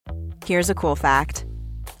Here's a cool fact.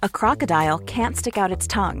 A crocodile can't stick out its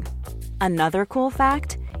tongue. Another cool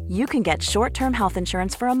fact, you can get short-term health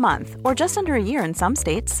insurance for a month or just under a year in some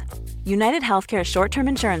states. United Healthcare short-term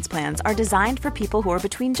insurance plans are designed for people who are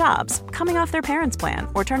between jobs, coming off their parents' plan,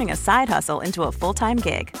 or turning a side hustle into a full-time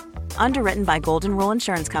gig. Underwritten by Golden Rule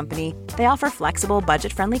Insurance Company, they offer flexible,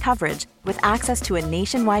 budget-friendly coverage with access to a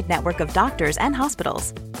nationwide network of doctors and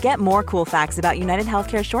hospitals. Get more cool facts about United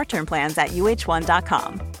Healthcare short-term plans at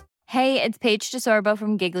uh1.com. Hey, it's Paige DeSorbo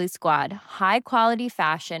from Giggly Squad. High quality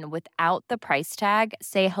fashion without the price tag.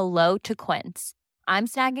 Say hello to Quince. I'm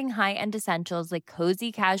snagging high-end essentials like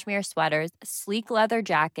cozy cashmere sweaters, sleek leather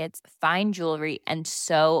jackets, fine jewelry, and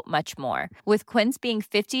so much more. With Quince being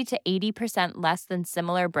 50 to 80% less than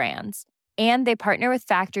similar brands. And they partner with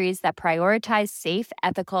factories that prioritize safe,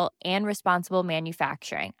 ethical, and responsible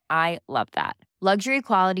manufacturing. I love that. Luxury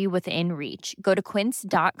quality within reach. Go to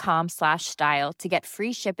quince.com/style to get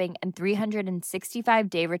free shipping and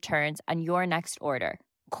 365-day returns on your next order.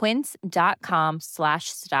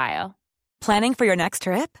 Quince.com/style. Planning for your next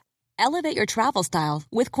trip? Elevate your travel style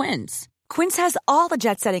with Quince. Quince has all the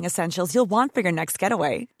jet-setting essentials you'll want for your next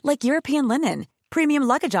getaway, like European linen, premium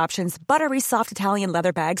luggage options, buttery soft Italian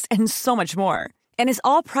leather bags, and so much more. And is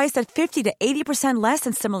all priced at 50 to 80% less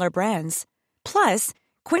than similar brands. Plus,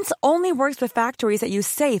 Quince only works with factories that use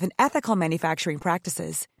safe and ethical manufacturing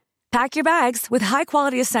practices. Pack your bags with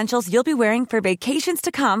high-quality essentials you'll be wearing for vacations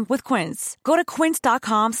to come with Quince. Go to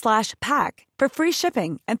quince.com/pack for free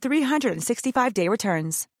shipping and 365-day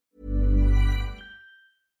returns.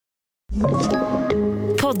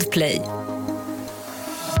 Podplay.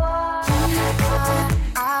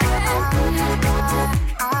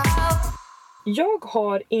 Jag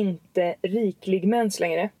har inte riklig mens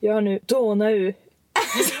längre. Jag har nu Donau.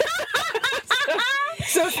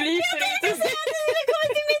 Så flyter ut.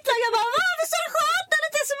 Jag bara, varför så skönt när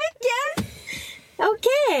det är så mycket?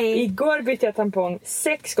 Okej. Igår bytte jag tampong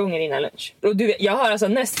 6 gånger innan lunch. Och du vet, jag har alltså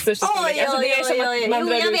näst största storlek. Alltså det är som att man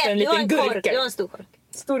drar ut en liten gurka. Jag har en stor korv.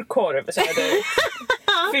 Stor korv så är det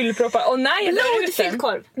fyllproppar. Och nej, jag drar ut den.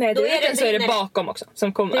 Korv. Nej, då är det så är det bakom också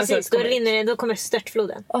som kommer. Precis, alltså, då rinner det, då kommer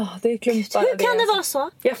störtfloden. Det är klumpar. Hur kan det vara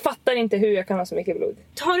så? Jag fattar inte hur jag kan ha så mycket blod.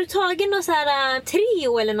 Har du tagit någon så här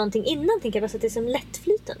Treo eller någonting innan, tänker jag, så att det är som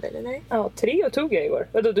lättflytande eller nej? Ja, Treo tog jag igår.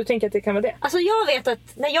 Vadå, du tänker att det kan vara det? Alltså jag vet att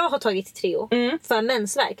när jag har tagit Treo för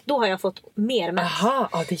mensvärk, då har jag fått mer mens.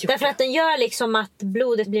 Aha, det gör därför att den gör liksom att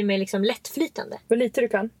blodet blir mer liksom lättflytande. Vad lite du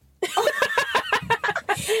kan.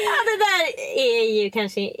 Ja, det där är ju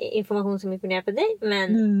kanske information som imponerar på dig.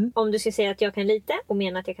 Men om du ska säga att jag kan lite och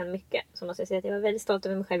menar att jag kan mycket, så måste jag säga att jag var väldigt stolt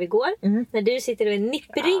över mig själv igår. När du sitter och är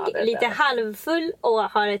nipprig, lite halvfull och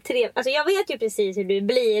har ett trevligt. Alltså jag vet ju precis hur du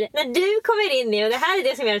blir när du kommer in i, och det här är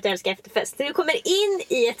det som gör att du älskar efterfest. Du kommer in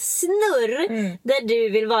i ett snurr där du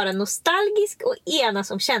vill vara nostalgisk och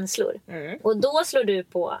enas om känslor. Och då slår du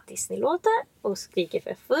på Disney-låtar och skriker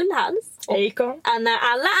för full hals. Akon. När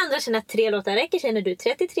alla andra känner att 3 låtar räcker, känner du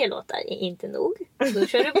 33 låtar är inte nog. Då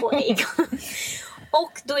kör du på Akon.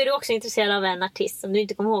 Och då är du också intresserad av en artist som du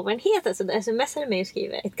inte kommer ihåg vad den heter. Så du smsar mig och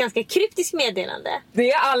skriver ett ganska kryptiskt meddelande.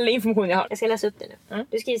 Det är all information jag har. Jag ska läsa upp det nu.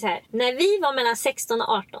 Du skriver så här: när vi var mellan 16 och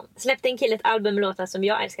 18 släppte en kille ett album med låtar som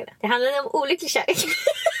jag älskade. Det handlade om olycklig kärlek.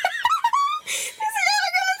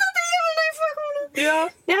 Ja.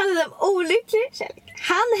 Det handlade om olycklig kärlek.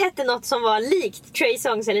 Han hette något som var likt Trey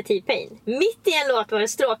Songz eller T-Pain. Mitt i en låt var det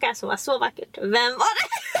stråkar som var så vackert. Vem var det?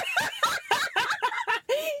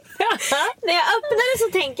 När jag öppnar det så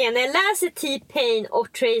tänker jag, när jag läser T-Pain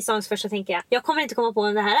och Trey Songz först, så tänker jag kommer inte komma på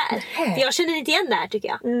vem det här är. För jag känner inte igen det här, tycker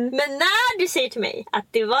jag. Men när du säger till mig att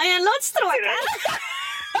det var en låt stråkar,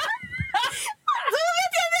 då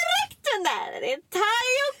vet jag direkt den där. Det är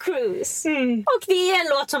Tayo Cruz. Och det är en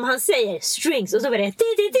låt som han säger strings, och så var det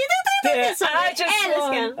som jag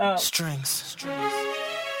älskar. Strings.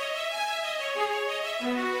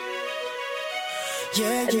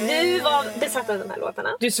 Du var besatt av de här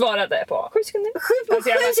låtarna. Du svarade på 7 sekunder. 7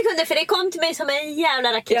 sekunder, för det kom till mig som en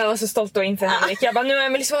jävla raket. Jag var så stolt då inför Henrik. Jag bara, nu har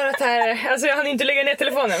Emily svarat här. Alltså jag hann inte lägga ner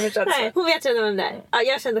telefonen. Nej, hon vet redan vem det är. Ja,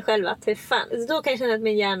 jag kände själv att, hur fan. Så då kan jag känna att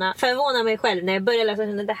min hjärna förvånar mig själv. När jag börjar läsa,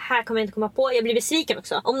 känner att det här kommer jag inte komma på. Jag blir besviken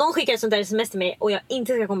också. Om någon skickar ett sånt där sms till mig och jag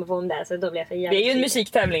inte ska komma på om det är, så då blir jag så jävla. Det är ju en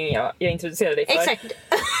musiktävling jag introducerade dig för. Exakt.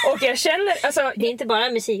 Och jag känner, alltså... Det är inte bara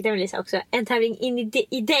musik, det är Lisa också en tävling in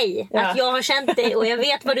i dig. Att jag har känt dig och jag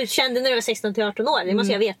vet vad du kände när du var 16-18 år. Det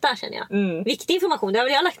måste jag veta, känner jag. Viktig information, det har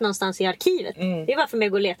jag lagt någonstans i arkivet. Det är bara för mig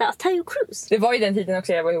att gå och leta. Tayo Cruz. Det var ju den tiden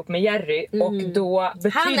också jag var ihop med Jerry. Och då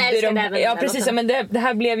betydde de... Ja, precis. Men det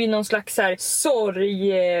här blev ju någon slags här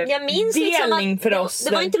sorgdelning för oss.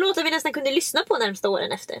 Det var inte låtar vi nästan kunde lyssna på närmsta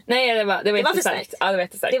åren efter. Nej, det var inte starkt. Ja, det var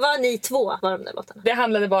jättestarkt. Det var ni två, var de där låtarna. Det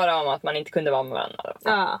handlade bara om att man inte kunde vara med varandra.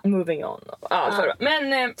 Moving on.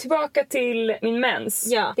 Men tillbaka till min mens.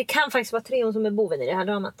 Ja, det kan faktiskt vara trion som är boven i det här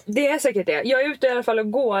dramat. Det är säkert det. Jag är ute i alla fall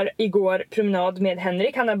och går igår promenad med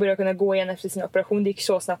Henrik. Han har börjat kunna gå igen efter sin operation. Det gick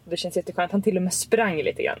så snabbt och det känns jätteskönt. Han till och med sprang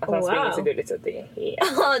lite grann. Att han springer så gulligt så det är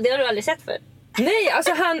helt... Det har du aldrig sett för. Nej,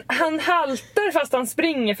 alltså han haltar fast han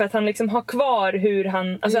springer för att han liksom har kvar hur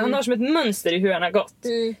han... Alltså han har som ett mönster i hur han har gått.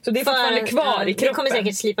 Så det är fortfarande kvar i kroppen. Det kommer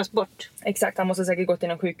säkert slipas bort. Exakt, han måste säkert gå till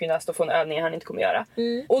någon sjukgymnast och få en övning han inte kommer göra.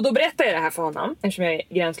 Och då berättar jag det här för honom, eftersom jag är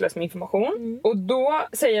gränslös med information. Och då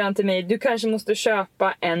säger han till mig, du kanske måste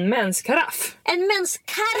köpa en menskaraff. En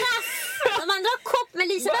menskaraff! De andra har kopp, men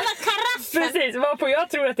Lisa behöver karaff. Precis, varpå jag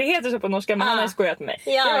tror att det heter så på norska, men han har skojat med mig.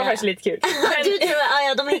 Det var faktiskt lite kul. Men... Du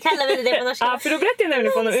tror, de kallar väl det på norska. Ja, för då berättade jag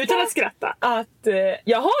nämligen för honom utan att skratta att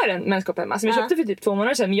jag har en menskopp hemma som jag köpte för typ 2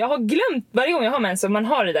 månader sedan. Men jag har glömt, varje gång jag har mens, så man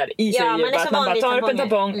har det där i sig. Att man bara tar upp en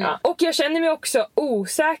tampong. Och jag känner mig också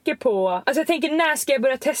osäker på, alltså jag tänker, när ska jag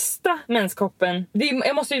börja testa menskoppen?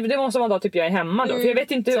 Det måste vara då typ jag är hemma då. För jag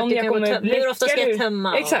vet inte om jag kommer hur ofta ska jag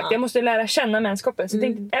tömma. Exakt, jag måste lära känna menskoppen. Så jag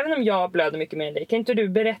tänkte, även om jag blöder mycket mer än dig, kan inte du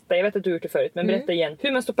berätta, jag vet att du har gjort det förut, men berätta igen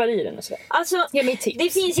hur man stoppar i den och sådär. Alltså,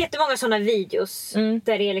 det finns jättemånga sådana videos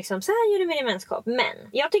där det är liksom, så här gör du med din menskopp. Men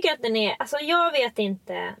jag tycker att den är, alltså jag vet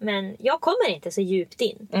inte, men jag kommer inte så djupt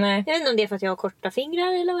in. Nej. Jag vet inte om det är för att jag har korta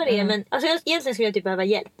fingrar eller vad det är, men alltså egentligen skulle jag typ behöva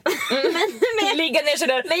hjälp. men ligga ner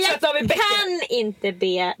sådär, men jag kan inte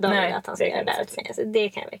be David att han ska göra det där åt mig. Alltså, det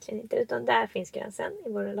kan jag verkligen inte, utan där finns gränsen i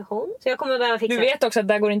vår relation. Så jag kommer behöva fixa. Du vet också att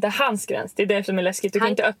där går inte hans gräns. Det är det som är läskigt. Du kan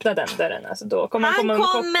inte öppna den dörren. Alltså, då kommer han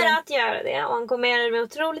kommer att göra det, och han kommer göra det med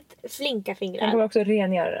otroligt flinka fingrar. Han kommer också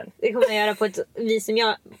rengöra den. Det kommer jag göra på ett vis som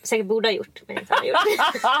jag säkert borde ha gjort, men inte har gjort.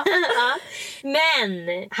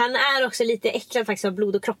 Men han är också lite äcklad faktiskt av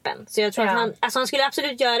blod och kroppen. Så jag tror att han skulle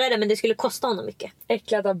absolut göra det, men det skulle kosta honom mycket.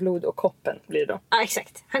 Äcklad av blod och koppen blir det då. Ja,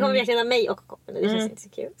 exakt. Han kommer bli äcklad av mig och koppen, och det känns inte så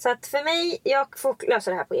kul. Så att för mig, jag får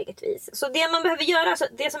lösa det här på eget vis. Så det man behöver göra, alltså,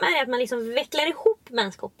 det som är att man liksom vecklar ihop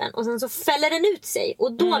menskoppen och sen så fäller den ut sig,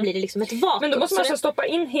 och då blir det liksom ett vakuum. Men då måste man alltså stoppa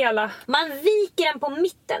in hela... Man viker den på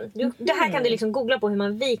mitten. Det här kan du liksom googla på hur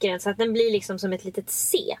man viker den så att den blir liksom som ett litet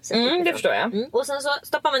C. Det förstår jag. Och sen så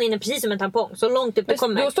stoppar man in den precis som en tampong, så långt upp det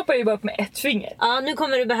kommer. Då stoppar jag ju bara upp med ett finger. Ja, nu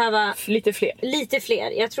kommer du behöva lite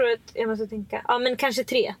fler. Jag tror att jag måste tänka. Ja, men kanske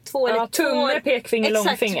 3. 2 eller 2. Tumme, pekfinger,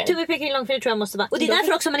 långfinger. Tumme, pekfinger, långfinger tror jag måste vara. Och det är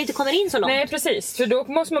därför också man inte kommer in så långt. Nej, precis. För då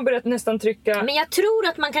måste man börja nästan trycka. Men jag tror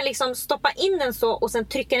att man kan liksom stoppa in den så och sen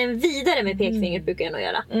trycka den vidare med pekfingret, brukar jag nog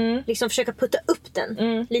göra. Liksom försöka putta upp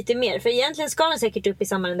den lite mer. För egentligen ska den säkert upp i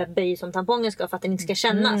samma den där böj som tampongen ska, för att den inte ska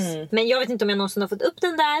kännas. Men jag vet inte om jag någonsin har fått upp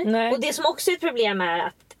den där. Nej. Och det som också är ett problem är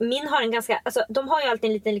att min har en ganska, alltså de har ju alltid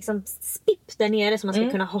en liten liksom spipp där nere som man ska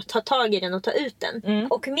kunna ta tag i den och ta ut den.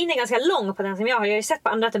 Och min är ganska lång på den som jag har. Jag har ju sett på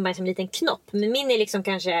andra att den bara är som en liten knopp. Men min är liksom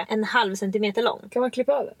kanske 1/2 centimeter lång. Kan man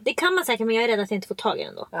klippa av den? Det kan man säkert, men jag är rädd att jag inte får tag i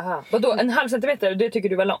den då. Aha. Vadå, 1/2 centimeter? Det tycker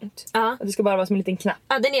du var långt? Ja. Det ska bara vara som en liten knapp.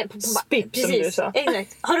 Ja, den är spipp, precis, som du sa.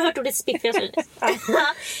 Exakt. Har du hört ordet spipp? Jag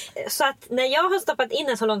så att när jag har stoppat in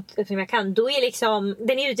den så långt upp som jag kan, då är liksom,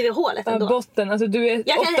 den är ute vid hålet ändå. Botten, alltså du är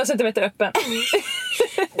 8 centimeter öppen.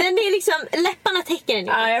 Den är liksom, läpparna täcker den.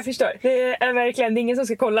 Ja, jag förstår. Det är verkligen, det är ingen som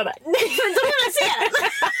ska kolla där. Nej, men då kan man se den.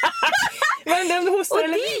 Men den hostar, och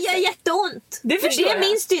det gör jätteont. Det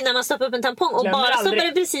minns du när man stoppar upp en tampong och bara stoppar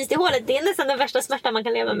den precis i hålet. Det är nästan den värsta smärtan man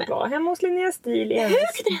kan leva med. Var hemma hos Linnea Stil i en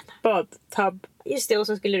badtabb. Just det, och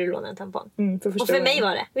så skulle du låna en tampong. Och för mig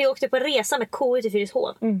var det. Vi åkte på resa med KU till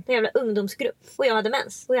Fyrishov. En jävla ungdomsgrupp. Och jag hade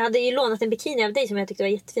mens. Och jag hade ju lånat en bikini av dig som jag tyckte var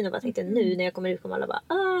jättefin. Och bara tänkte, nu när jag kommer ut kommer alla bara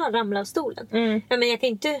ramla av stolen. Ja, men jag kan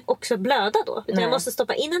inte också blöda då. Utan jag måste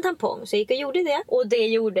stoppa in en tampong. Så jag gick och gjorde det. Och det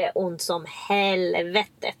gjorde ont som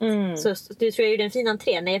helvetet. Så du tror jag gjorde en fin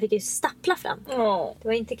entré. När jag fick ju stappla fram. Det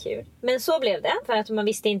var inte kul. Men så blev det. För att man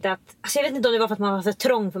visste inte att... Alltså jag vet inte om det var för att man var för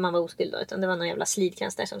trång för man var oskuld då. Utan det var någon jävla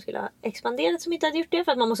slidkrans där som skulle ha expanderat som inte hade gjort det.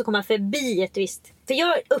 För att man måste komma förbi ett visst För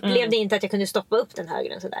jag upplevde inte att jag kunde stoppa upp den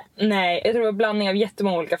högre än sådär. Nej, jag tror det var en blandning av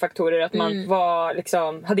jättemånga olika faktorer. Att man var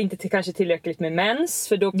liksom, hade inte kanske tillräckligt med mens.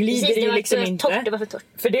 För då glider det ju liksom inte. Det var för torrt.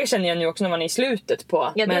 För det känner jag nu också när man är i slutet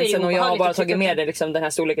på mensen. Och jag har bara tagit med det, liksom, den här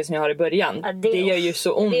storleken som jag har i början. Ja, det gör ju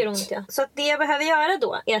så ont. Det gör ont, ja. Så att det jag behöver göra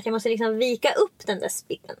då är att jag måste liksom vika upp den där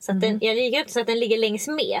spippen. Så att jag viker upp så att den ligger längs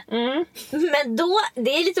med. Men då,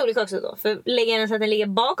 det är lite olika också då. För lägger jag den så att den ligger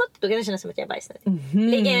bakåt, då kan det kännas som att jag är bajsnödig.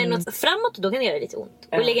 Lägger jag den något framåt, då kan det göra lite ont.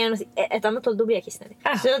 Och lägger jag den ett annat håll, då blir jag kissnödig.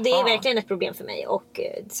 Så det är verkligen ett problem för mig. Och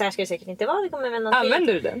så här ska det säkert inte vara. Det kommer vända till.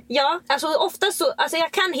 Använder du den? Ja, alltså ofta så, alltså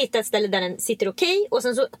jag kan hitta ett ställe där den sitter okej. Och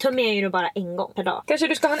sen så tömmer jag ju bara en gång per dag. Kanske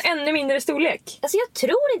du ska ha en ännu mindre storlek? Alltså jag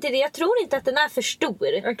tror inte det. Jag tror inte att den är för stor.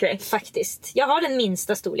 Faktiskt. Jag har den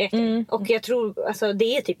minsta storleken. Och jag tror, alltså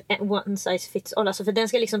det är typ one size fits all. Alltså för den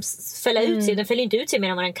ska liksom fälla ut sig. Den fäller inte ut sig mer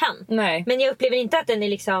än vad den kan. Nej. Men jag upplever inte att den är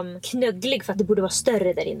liksom knögglig för att det borde vara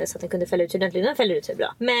större där inne så att den kunde fälla ut sig ordentligt. Den fäller ut sig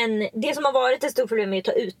bra. Men det som har varit ett stort problem är att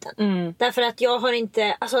ta ut den. Därför att jag har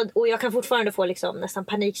inte, alltså, och jag kan fortfarande få liksom nästan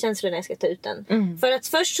panikkänslor när jag ska ta ut den. För att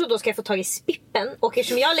först så då ska jag få tag i spippen. Och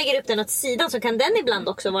eftersom jag lägger upp den åt sidan så kan den ibland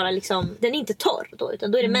också vara liksom, den är inte torr då,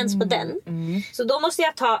 utan då är det mens på den. Så då måste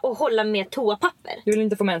jag ta och hålla med toapapper. Du vill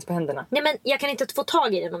inte få mens på händerna? Nej, men jag kan inte få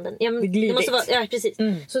tag i den om den. Det måste vara, ja, precis.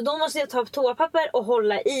 Så då måste jag ta toapapper och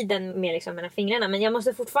hålla i den med liksom mellan fingrarna. Men jag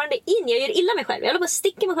måste fortfarande in. Jag gör illa mig själv. Jag håller på att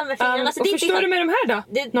sticka mig själv med fingrarna. Och förstår du med de här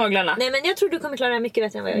då? Naglarna? Nej, men jag tror du kommer klara det mycket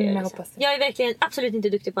bättre än vad jag gör. Jag är verkligen absolut inte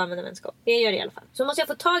duktig på att använda menskopp. Jag gör det i alla fall. Så måste jag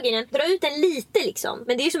få tag i den, dra ut den lite liksom.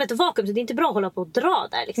 Men det är ju som ett vakuum så det är inte bra att hålla på och dra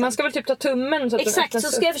där liksom. Man ska väl typ ta tummen så att exakt, så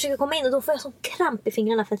ska jag försöka komma in och då får jag sån kramp i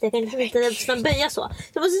fingrarna för att jag kan liksom inte böja så.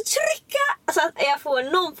 Så jag måste trycka så att jag får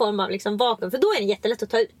någon form av liksom vakuum. För då är det jättelätt att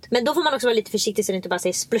ta ut. Men då får man också vara lite försiktig så det inte bara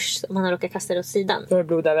säger splush om man har råkat kasta det åt sidan. Då är det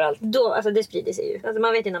blod överallt. Då, alltså det sprider sig ju. Alltså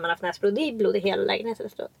man vet ju när man har haft näsblod. Det är blod i hela lägenheten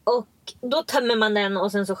efteråt. Och då tömmer man den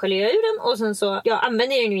och sen så sköljer jag ur den. Och sen så, jag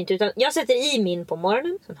använder den ju inte utan jag sätter i min på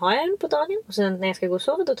morgonen. Sen har jag den på dagen. Och sen när jag ska gå och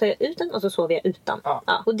sova då tar jag ut den och så sover jag utan.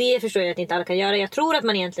 Ja, och det förstår jag att inte alla kan göra. Jag tror att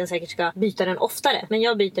man egentligen säkert ska byta den oftare. Men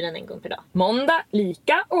jag byter den en gång per dag. Måndag,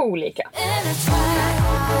 lika och olika.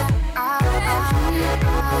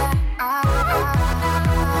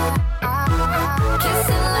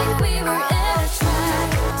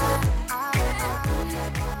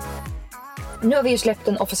 Nu har vi ju släppt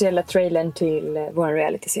den officiella trailern till vår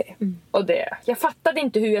reality-serie. Och jag fattade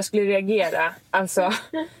inte hur jag skulle reagera alltså,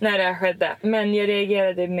 när det här skedde. Men jag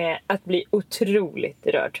reagerade med att bli otroligt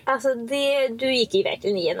rörd. Alltså du gick ju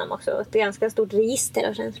verkligen igenom också ett ganska stort register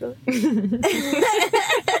av känslor.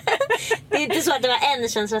 Det är inte så att det var en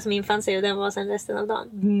känsla som infann sig och den var sen resten av dagen.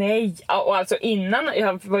 Nej, och alltså innan,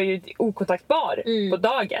 jag var ju okontaktbar på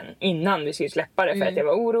dagen innan vi skulle släppa det. För att jag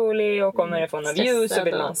var orolig och kommer det få några views så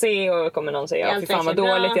vill någon se och kommer någon säga fy fan vad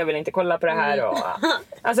dåligt, jag vill inte kolla på det här. Och,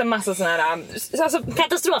 alltså massa sådana här alltså,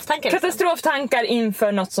 katastroftankar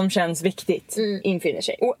inför något som känns viktigt infinner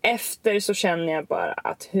sig. Och efter så känner jag bara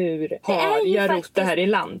att hur har jag rott det här i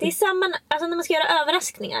land? Det är samma, alltså när man ska göra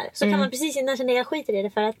överraskningar så kan man precis innan känna jag skiter i det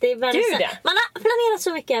för att det är väldigt, man har planerat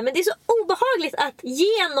så mycket men det är så obehagligt att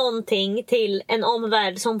ge någonting till en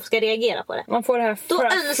omvärld som ska reagera på det. Man får det här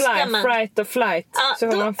fright och flight. Så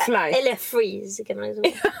har man flight. Eller freeze kan man liksom.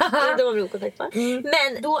 Då var man okontakt va?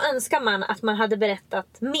 Men då önskar man att man hade berättat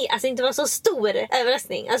mer, alltså inte var så stor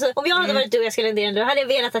överraskning. Alltså om jag hade varit du och jag skulle ändra då hade jag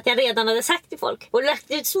velat att jag redan hade sagt till folk och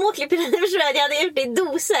lagt ut små klipp i den förstår jag att jag hade gjort det i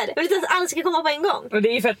doser. Jag vill inte att allt ska komma på en gång. Och det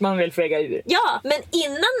är ju för att man vill fräga ur. Ja, men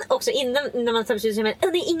innan när man tar beslut så nej,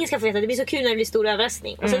 ingen ska få veta, det blir så kul när det blir stor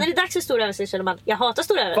överraskning. Och sen när det är dags för stor överraskning så känner man, jag hatar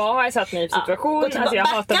stor överraskning. Vad har jag satt mig i situation? Alltså jag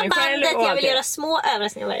hatar mig själv. Och jag vill göra små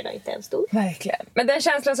överraskningar varje dag, inte en stor. Verkligen. Men den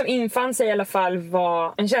känslan som infann sig i alla fall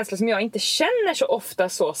var en känsla som jag inte känner så ofta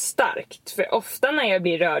så starkt. För ofta när jag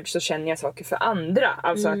blir rörd så känner jag saker för andra.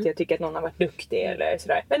 Alltså att jag tycker att någon har varit duktig eller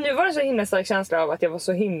sådär. Men nu var det så himla stark känsla av att jag var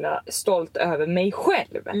så himla stolt över mig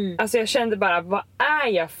själv. Alltså jag kände bara, vad är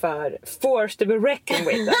jag för force to be reckoned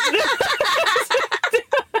with?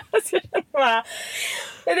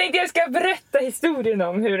 Jag tänkte jag ska berätta historien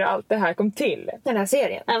om hur allt det här kom till. Den här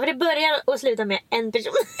serien. Ja, för det börjar och slutar med en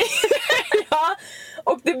person. Ja,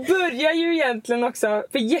 och det börjar ju egentligen också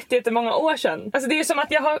för jättemånga år sedan. Alltså det är som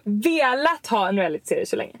att jag har velat ha en reality-serie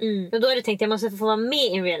så länge. Och då har du tänkt att jag måste få vara med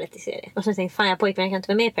i en reality-serie. Och så tänkte fan jag pojkvän kan inte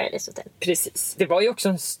vara med i Paradise Hotel. Precis. Det var ju också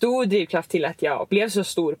en stor drivkraft till att jag blev så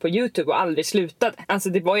stor på YouTube och aldrig slutade. Alltså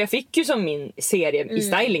jag fick ju som min serie i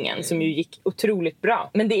stylingen som ju gick otroligt bra.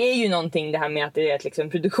 Men det är ju någonting det här med att det är ett liksom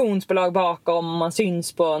produktionsbolag bakom och man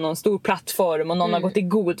syns på någon stor plattform och någon har gått i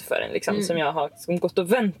god för en liksom, som jag har gått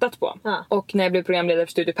och väntat på. Och när jag blev programledare programledare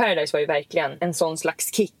för Studio Paradise var ju verkligen en sån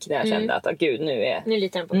slags kick när jag kände att gud, nu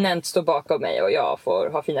litar den på mig. Nent står bakom mig och jag får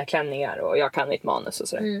ha fina klänningar och jag kan mitt manus och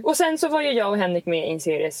sådär. Och sen så var ju jag och Henrik med i en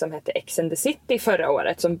serie som hette Ex and the City förra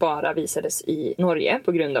året som bara visades i Norge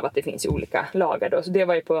på grund av att det finns ju olika lagar då. Så det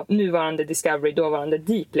var ju på nuvarande Discovery, dåvarande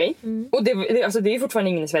Dplay. Och det är ju fortfarande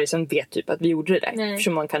ingen i Sverige som vet typ att vi gjorde det där.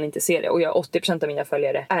 Eftersom man kan inte se det. Och 80% av mina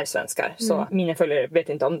följare är svenskar. Så mina följare vet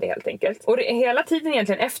inte om det helt enkelt. Och hela tiden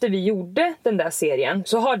egentligen efter vi gjorde den där serien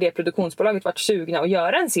så har det produktionsbolaget varit sugna att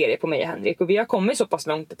göra en serie på mig och Henrik. Och vi har kommit så pass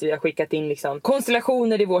långt att vi har skickat in liksom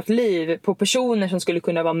konstellationer i vårt liv på personer som skulle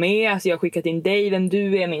kunna vara med. Alltså jag har skickat in dig, vem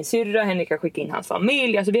du är, min syrra. Henrik har skickat in hans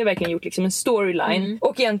familj. Alltså vi har verkligen gjort liksom en storyline.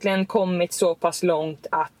 Och egentligen kommit så pass långt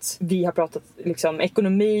att vi har pratat liksom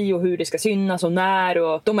ekonomi och hur det ska synas och när.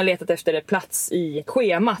 Och de har letat efter en plats i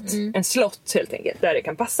schemat. En slott helt enkelt där det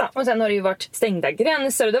kan passa. Och sen har det ju varit stängda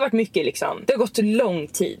gränser och det har varit mycket liksom. Det har gått lång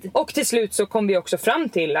tid. Och till slut så kom vi också fram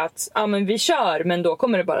till att men vi kör, men då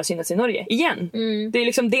kommer det bara synas i Norge igen. Det är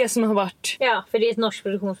liksom det som har varit... Ja, för det är ett norskt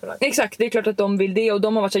produktionsbolag. Exakt, det är klart att de vill det. Och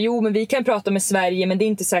de har varit så jo men vi kan prata med Sverige, men det är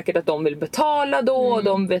inte säkert att de vill betala då.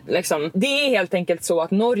 De vet, liksom, det är helt enkelt så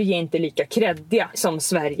att Norge är inte lika kreddiga som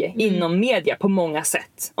Sverige inom media på många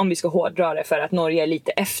sätt. Om vi ska hårdra det, för att Norge är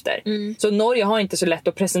lite efter. Så Norge har inte så lätt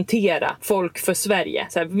att presentera folk för Sverige.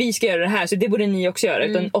 Så här, vi ska göra det här, så det borde ni också göra.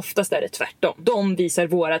 Utan oftast är det tvärtom. De visar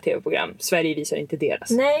våra tv-program, Sverige visar inte deras.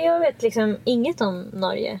 Nej, jag vet liksom inget om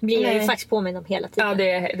Norge. Blir jag ju faktiskt påmind om hela tiden. Ja,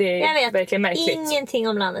 det är verkligen märkligt. Ingenting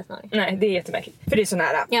om landet Norge. Nej, det är jättemärkligt. För det är så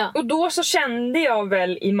nära. Ja. Och då så kände jag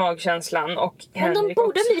väl i magkänslan och men de Henrik borde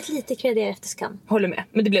också. ha blivit lite kreddigare efter Skam. Håller med,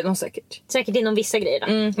 men det blev de säkert. Säkert inom vissa grejer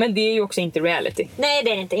då. Men det är ju också inte reality. Nej,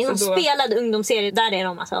 det är det inte. Inom spelad ungdomsserie, där är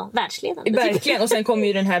de alltså världsledande. Verkligen, och sen kommer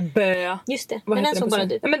ju den här Bö. Just det, men den såg bara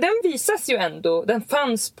du. Ja, men den visas ju ändå, den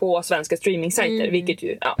fanns på svenska streamingsajter, vilket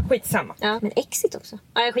ju, skitsamma. Ja, men Exit också.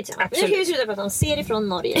 Ja, skitsamma. Absolut. Nu ska vi sluta prata om serier från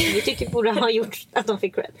Norge. Vi tycker borde ha gjort att de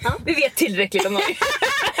fick cred. Ja? Vi vet tillräckligt om Norge.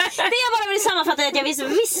 Det jag bara vill sammanfatta är att jag visste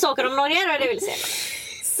vissa saker om Norge och det vill säga.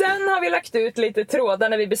 Sen har vi lagt ut lite trådar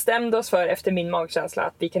när vi bestämde oss för efter min magkänsla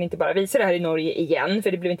att vi kan inte bara visa det här i Norge igen,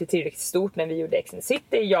 för det blev inte tillräckligt stort när vi gjorde Ex and the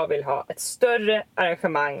City. Jag vill ha ett större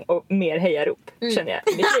arrangemang och mer hejarop, känner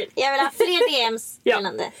jag i mitt liv. Jag vill ha fler DMs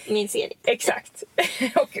gällande min serie. Exakt.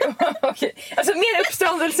 Okay. Alltså mer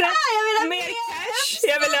uppståndelse, mer cash.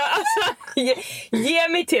 Jag vill ha, alltså, ge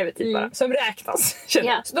mig tv-tid bara, som räknas.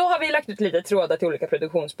 Så då har vi lagt ut lite trådar till olika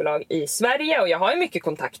produktionsbolag i Sverige, och jag har ju mycket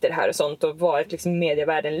kontakter här och sånt och varit liksom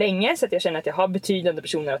medievärlden länge, så att jag känner att jag har betydande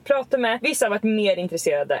personer att prata med. Vissa har varit mer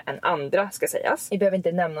intresserade än andra, ska sägas. Vi behöver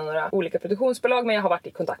inte nämna några olika produktionsbolag, men jag har varit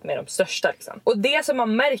i kontakt med de största liksom. Och det som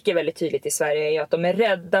man märker väldigt tydligt i Sverige är att de är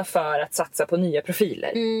rädda för att satsa på nya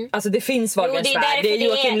profiler. Alltså det finns Wahlgrens värld, det är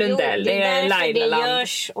Joakim Lundell, det är Laila Land. Det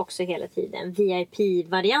görs också hela tiden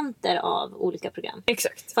VIP-varianter av olika program.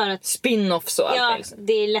 Exakt. För att spin-offs och allt liksom.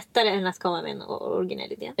 Det är lättare än att komma med en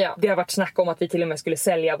originell idé. Ja, det har varit snack om att vi till och med skulle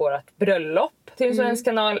sälja vårt bröllop till en svensk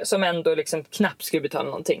kanal som ändå liksom knappt skulle betala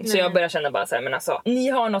någonting. Nej. Så jag börjar känna bara så här, men alltså, ni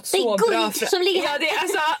har något så bra som ligger här. Ja, det är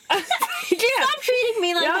alltså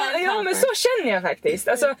ja, men så känner jag faktiskt.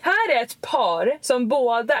 Alltså, här är ett par som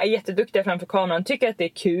båda är jätteduktiga framför kameran, tycker att det är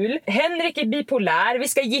kul. Henrik är bipolär, vi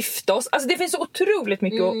ska gifta oss. Alltså det finns så otroligt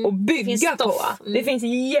mycket att bygga på. Det finns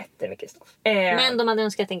jättemycket stoff. Men de hade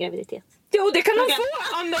önskat en graviditet. Jo, det kan de få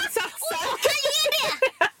om de satsar. Kan ge det!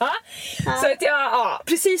 Så att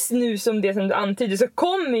precis nu som det som du antyder så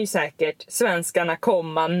kommer ju säkert svenskarna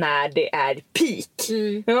komma när det är peak.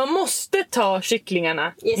 Men man måste ta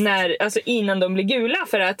kycklingarna när, alltså innan de blir gula,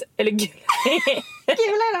 för att, eller gula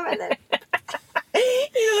är de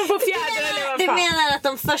innan de får fjäder eller vad fan. Du menar att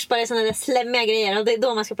de först bara är såna där slämmiga grejer och det är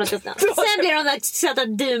då man ska plocka upp dem. Sen blir de där söta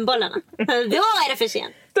dunbollarna. Då är det för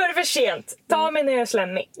sent. Då är det för sent. Ta mig när jag är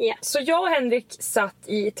slämmig. Så jag och Henrik satt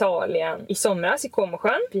i Italien i somras i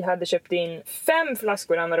Comosjön. Vi hade köpt in 5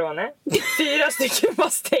 flaskor Amarone. 4 stycken var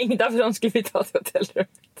stängda för de skulle vi ta till hotellrummet.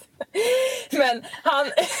 Men han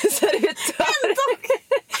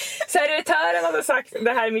servitören hade sagt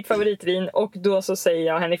det här är mitt favoritvin, och då så säger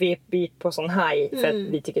jag henne vi är på sån haj för att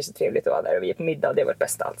vi tycker det är så trevligt att vara där och vi är på middag och det är vårt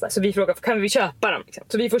bästa alltså. Så vi frågar kan vi köpa dem liksom?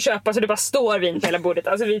 Så vi får köpa så det bara står vin på hela bordet.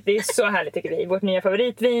 Alltså det är så härligt tycker vi. Vårt nya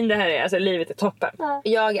favoritvin, det här är alltså livet är toppen.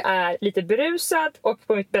 Jag är lite berusad och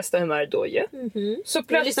på mitt bästa humör då ju. Så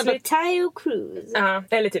plötsligt lyssnar på Tayo Cruz.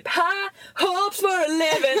 Eller typ hopes for a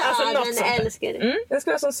living. Alltså något sånt. Älskar det. Det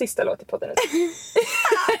ska vara som sista låt i podden.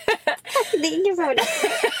 Det är ingen favorit.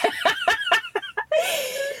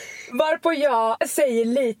 Varpå jag säger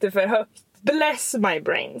lite för högt bless my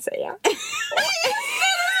brain, säger jag.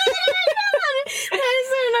 Det här är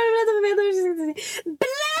så när du berättar för mig.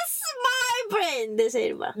 Bless my brain. Det säger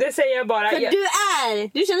du bara. Det säger jag bara. För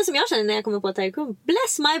du känner som jag känner när jag kommer på att det kommer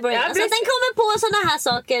bless my brain. Alltså att den kommer på sådana här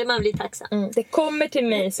saker, man blir tacksam. Det kommer till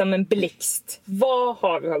mig som en blixt. Vad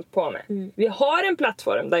har vi hållit på med? Vi har en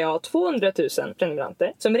plattform där jag har 200 000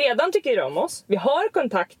 prenumeranter som redan tycker om oss. Vi har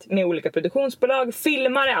kontakt med olika produktionsbolag,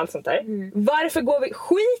 filmare, allt sånt där. Varför går vi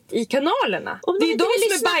skit i kanalerna? Det är de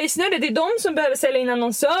som är bajsnödiga, det är de som behöver sälja in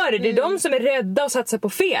annonsörer, det är de som är rädda och satsa på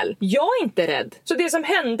fel. Jag är inte rädd. Så det som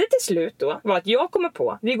hände till slut då var att jag kommer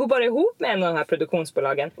på, vi går bara ihop med en av de här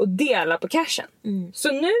produktionsbolagen och delar på cashen.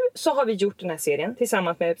 Så nu så har vi gjort den här serien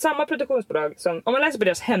tillsammans med samma produktionsbolag som, om man läser på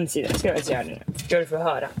deras hemsida, ska jag göra det nu. Ska du få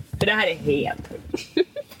höra. För det här är helt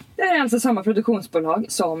Det här är alltså samma produktionsbolag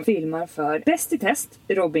som filmar för Bäst i test,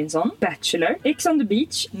 Robinson, Bachelor, Ex on the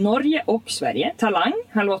Beach, Norge och Sverige, Talang,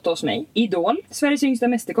 Han låter hos mig, Idol, Sveriges yngsta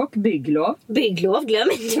mästerkock, Bygglov, glöm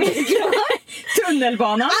inte Bygglov.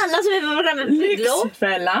 Tunnelbanan, alla som är på programmet Bygglov.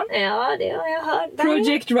 Lyxfällan, ja det har jag hört.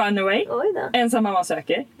 Project Runaway, Ensam mamma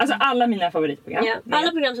söker. Alltså alla mina favoritprogram. Ja,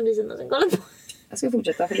 alla program som Lisa någonsin kollat på. Jag ska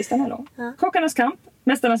fortsätta för listan är lång. Kockarnas kamp,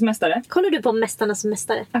 Mästarnas mästare. Kollar du på Mästarnas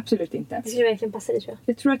mästare? Absolut inte. Det skulle verkligen passa dig, tror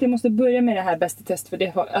jag. Jag tror att jag måste börja med det här Bäst i test, för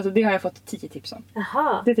det har jag fått 10 tips om.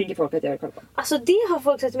 Jaha. Det tänker folk att jag vill kolla på. Alltså det har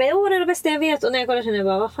folk sagt till mig, det är det bästa jag vet. Och när jag kollar känner jag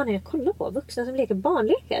bara, vad fan är jag kollar på? Vuxna som leker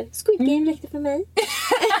barnlekar. Squid Game lekte för mig.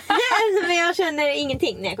 Men jag känner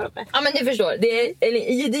ingenting när jag kollar på det. Ja men du förstår, det är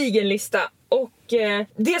en gedigen lista. Och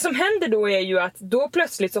det som händer då är ju att då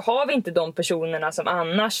plötsligt så har vi inte de personerna som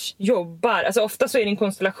annars jobbar. Alltså ofta så är det en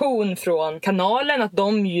konstellation från kanalen att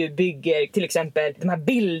de ju bygger till exempel de här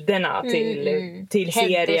bilderna till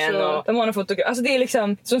serien. Och de har en fotograf. Alltså det är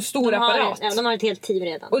liksom så stor apparat. Ja, de har ett helt team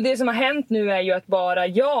redan. Och det som har hänt nu är ju att bara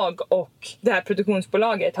jag och det här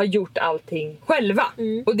produktionsbolaget har gjort allting själva.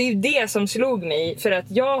 Och det är ju det som slog mig, för att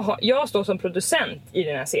jag står som producent i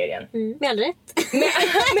den här serien. Med all rätt.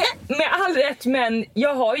 med all rätt, men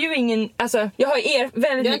jag har ju ingen, alltså jag har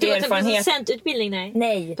väldigt mycket erfarenhet. Du har inte gått en producentutbildning,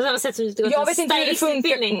 nej. På samma sätt som du inte gått jag vet inte hur det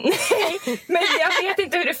funkar. Nej, men jag vet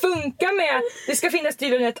inte hur det funkar med, det ska finnas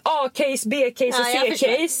tydligen ett A-case, B-case och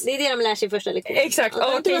C-case. Det är det de lär sig i första lektionen. Exakt,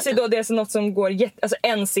 A-case är då det som något som går alltså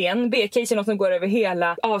en scen, B-case är något som går över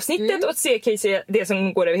hela avsnittet och C-case är det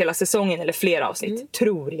som går över hela säsongen eller flera avsnitt,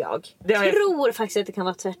 tror jag. Jag tror faktiskt att det kan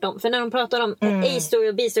vara tvärtom, för när de pratar om A-story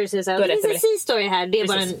och B-story så är det så här, det finns en C-story här, det är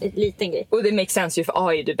bara en liten grej. Och det makes sense ju, för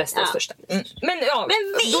A är ju det bästa och största. Men ingen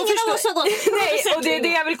av oss har gått. Nej, och det är det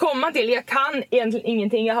jag vill komma till. Jag kan egentligen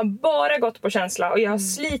ingenting. Jag har bara gått på känsla och jag har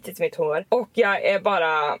slitit mitt hår. Och jag är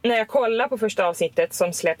bara, när jag kollar på första avsnittet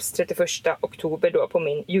som släpps 31 oktober då på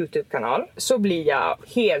min YouTube-kanal, så blir jag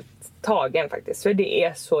helt tagen faktiskt. För det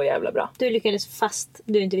är så jävla bra. Du lyckades fast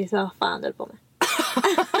du inte visste vad fan du höll på med.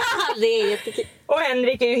 Det är jättekul. Och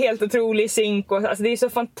Henrik är ju helt otrolig i synk. Och, alltså, det är så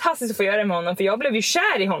fantastiskt att få göra det med honom. För jag blev ju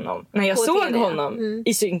kär i honom när jag såg TV. Honom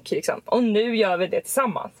i synk liksom. Och nu gör vi det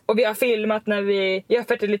tillsammans. Och vi har filmat när vi gör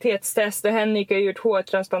fertilitetstest. Och Henrik har gjort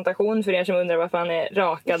hårtransplantation, för er som undrar varför han är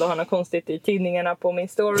rakad och han har konstigt i tidningarna på min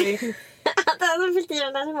story. Att han har fyllt i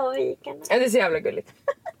de där små vikarna. Ja, det är så jävla gulligt.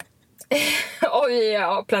 Och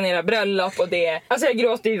jag planerar bröllop och det. Alltså jag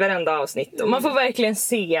gråter i varenda avsnitt. Och man får verkligen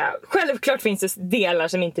se. Självklart finns det delar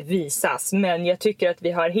som inte visas, men jag tycker att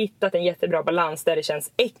vi har hittat en jättebra balans där det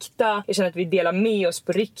känns äkta. Jag känner att vi delar med oss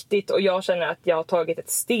på riktigt. Och jag känner att jag har tagit ett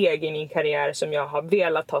steg i min karriär som jag har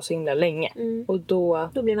velat ta så himla länge. Och då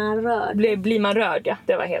blir man rörd. Blir man rörd, ja.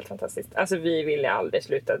 Det var helt fantastiskt. Alltså vi ville aldrig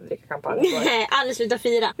sluta dricka champagne. Nej, aldrig sluta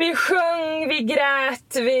fira. Vi sjöng, vi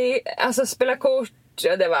grät, vi spelade kort.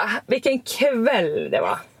 Det var, vilken kväll det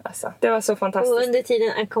var. Alltså, det var så fantastiskt. Och under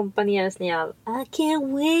tiden ackompanjeras ni av I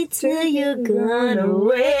can't wait till you're gone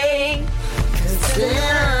away.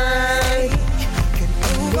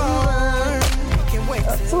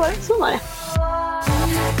 Så var det.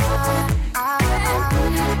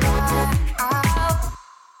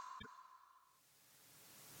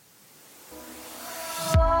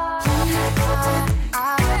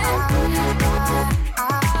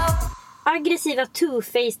 Aggressiva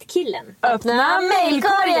two-faced killen. Öppna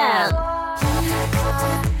mailkorgen!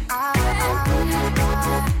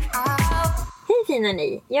 Hej fina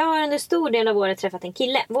ni. Jag har under stor del av året träffat en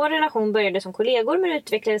kille. Vår relation började som kollegor men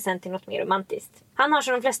utvecklades sen till något mer romantiskt. Han har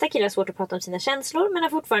som de flesta killar svårt att prata om sina känslor, men har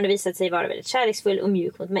fortfarande visat sig vara väldigt kärleksfull och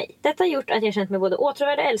mjuk mot mig. Detta har gjort att jag känt mig både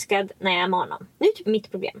åtråvärd och älskad när jag är med honom. Nu är typ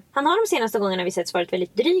mitt problem. Han har de senaste gångerna vi setts varit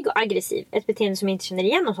väldigt dryg och aggressiv. Ett beteende som jag inte känner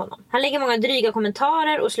igen hos honom. Han lägger många dryga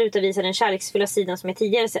kommentarer och slutar visa den kärleksfulla sidan som jag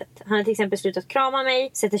tidigare sett. Han har till exempel slutat krama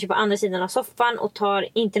mig, sätter sig på andra sidan av soffan och tar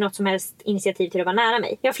inte något som helst initiativ till att vara nära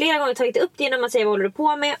mig. Jag har flera gånger tagit upp det genom att säga säga vad håller du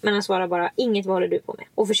på med, men han svarar bara inget vad håller du på med.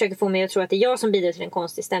 Och försöker få mig att tro att det är jag som bidrar till en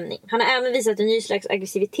konstig stämning. Han har även visat en ny slags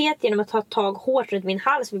aggressivitet genom att ta tag hårt runt min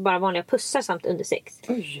hals vid bara vanliga pussar samt under sex.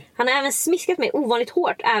 Oj. Han har även smiskat mig ovanligt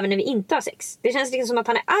hårt även när vi inte har sex. Det känns liksom som att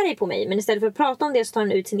han är arg på mig, men istället för att prata om det så tar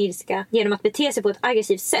han ut sin ilska genom att bete sig på ett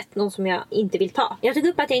aggressivt sätt, något som jag inte vill ta. Jag tog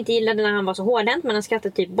upp att jag inte gillade när han var så hårdhänt, men han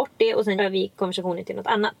skrattade typ bort det och sen rör vi konversationen till något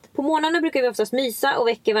annat. På morgnarna brukar vi oftast mysa och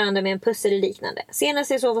väcka varandra med en puss eller liknande.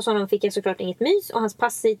 Senast jag sov hos honom fick jag såklart inget mys och hans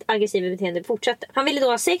passivt aggressiva beteende fortsatte. Han ville då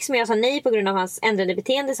ha sex, men jag sa nej på grund av hans ändrade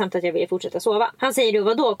beteende samt att jag ville fortsätta sova. Han säger då,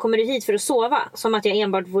 vadå, kommer du hit för att sova? Som att jag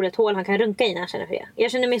enbart vore ett hål han kan runka i när han känner för det.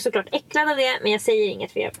 Jag känner mig såklart äcklad av det, men jag säger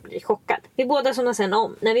inget för jag blir chockad. Vi båda somnar sen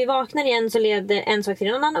om. När vi vaknar igen så leder en sak till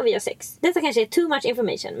en annan och vi har sex. Detta kanske är too much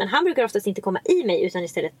information, men han brukar oftast inte komma i mig utan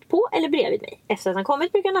istället på eller bredvid mig. Efter att han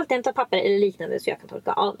kommit brukar han alltid hämta papper eller liknande så jag kan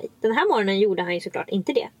torka av mig. Den här morgonen gjorde han ju såklart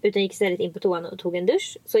inte det, utan gick istället in på toan och tog en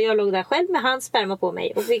dusch. Så jag låg där själv med hans sperma på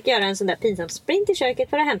mig och fick göra en sån där pinsam sprint i köket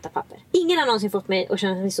för att hämta papper. Ingen har någonsin fått mig att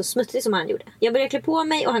känna mig så smutsig som han gjorde. Jag börjar klä på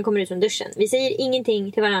mig och han kommer ut från duschen. Vi säger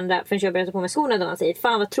ingenting till varandra förrän jag börjar ta på mig skorna då han säger,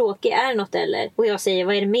 fan vad tråkig, är det något eller? Och jag säger,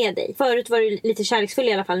 vad är det med dig? Förut var du lite kärleksfull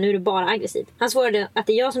i alla fall, nu är du bara aggressiv. Han svarade att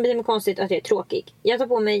det är jag som beter mig konstigt och att jag är tråkig. Jag tar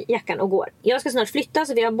på mig jackan och går. Jag ska snart flytta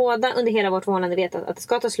så vi har båda under hela vårt förhållande vetat att det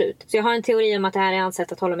ska ta slut. Så jag har en teori om att det här är hans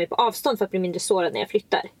sätt att hålla mig på avstånd för att bli mindre sårad när jag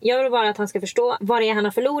flyttar. Jag vill bara att han ska förstå vad det är han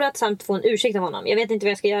har förlorat samt få en ursäkt av honom. Jag vet inte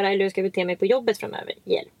vad jag ska göra eller hur jag ska bete mig på jobbet framöver.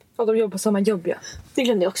 Hjälp. Och de jobbar på samma jobb, ja. Det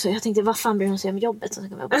glömde jag också. Jag tänkte, vad fan bryr hon sig om jobbet? Så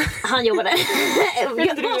han jobbar där.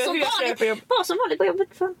 Vad som vanligt på jobbet.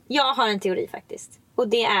 Jag har en teori faktiskt. Och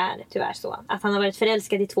det är tyvärr så att han har varit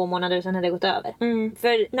förälskad i 2 månader och sen har det gått över.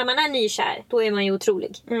 För när man är nykär, då är man ju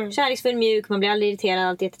otrolig. Kärleksfull, mjuk, man blir aldrig irriterad,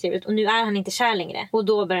 allt är jättetrevligt. Och nu är han inte kär längre. Och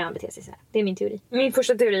då börjar han bete sig så här. Det är min teori. Min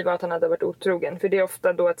första teori var att han hade varit otrogen. För det är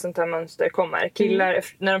ofta då ett sånt här mönster kommer. Killar,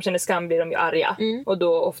 när de känner skam blir de ju arga. Och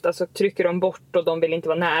då ofta så trycker de bort och de vill inte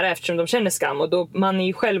vara nära eftersom de känner skam. Och då man är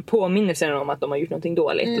ju själv påminnelsen om att de har gjort någonting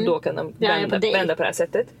dåligt. Och då kan de vända på det här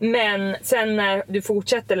sättet. Men sen när du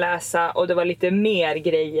fortsätter läsa och det var lite mer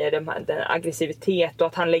grejer, den aggressivitet och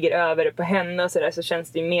att han lägger över det på henne och sådär, så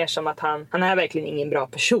känns det ju mer som att han är verkligen ingen bra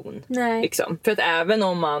person. Nej. Liksom. För att även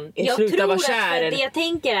om man i slutet var kär... Det jag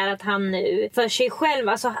tänker är att han nu för sig själv,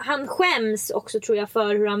 alltså han skäms också tror jag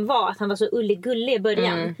för hur han var, att han var så ullig-gullig i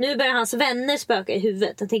början. Nu börjar hans vänner spöka i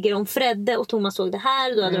huvudet. Jag tänker om Fredde och Thomas såg det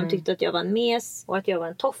här, då hade de tyckt att jag var en mes och att jag var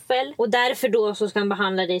en toffel. Och därför då så ska han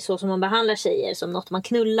behandla dig så som man behandlar tjejer, som något man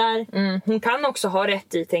knullar. Hon kan också ha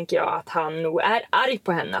rätt i, tänker jag, att han nog är arg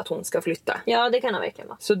på henne att hon ska flytta. Ja, det kan han verkligen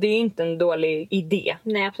vara. Så det är inte en dålig idé.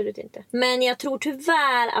 Nej, absolut inte. Men jag tror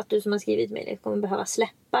tyvärr att du som har skrivit mig kommer behöva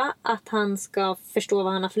släppa att han ska förstå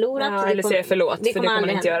vad han har förlorat. Ja, eller säga förlåt, för det kommer han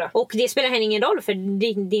inte göra. Och det spelar henne ingen roll för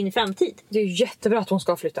din framtid. Det är ju jättebra att hon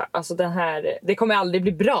ska flytta. Alltså det kommer aldrig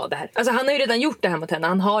bli bra det här. Alltså han har ju redan gjort det här mot henne.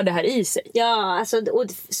 Han har det här i sig. Ja, alltså och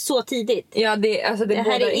så tidigt. Ja, det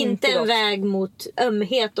här är inte en väg mot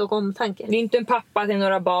ömhet och omtanke. Det är inte en pappa till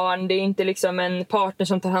några barn. Det är inte liksom en partner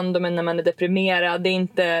som tar hand om en när man är deprimerad. Det är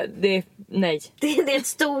inte... nej. Det är ett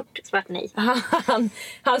stort svart nej.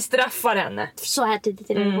 Han straffar henne. Så här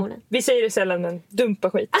tidigt i relationen. Vi säger det sällan, men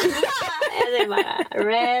dumpa skit. Det är bara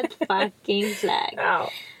red fucking flag. Ja.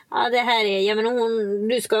 Ja, det här är... Jag menar,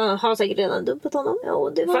 du ska ha säkert redan dumpat honom.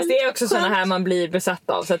 Ja, fast det är också såna här man blir besatt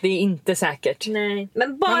av. Så att det är inte säkert. Nej.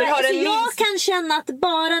 Men bara... Alltså, jag kan känna att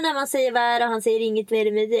bara när man säger värre och han säger inget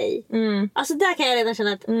mer med dig. Alltså där kan jag redan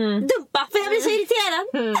känna att... Dumpa! För jag blir så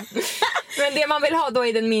irriterad. Men det man vill ha då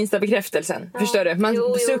är den minsta bekräftelsen. Ja. Förstår du? Man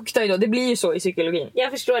suktar ju då. Det blir ju så i psykologin.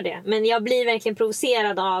 Jag förstår det. Men jag blir verkligen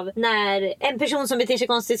provocerad av när en person som beter sig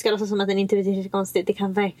konstigt ska låtsas som att den inte beter sig konstigt. Det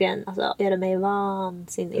kan verkligen göra mig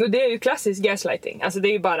vansinnig. Och det är ju klassisk gaslighting. Alltså det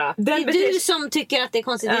är ju bara... Det är du som tycker att det är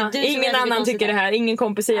konstigt. Ja, det är du ingen som annan tycker det här. Ingen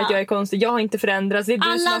kompis säger att jag är konstig. Jag har inte förändrats. Det är du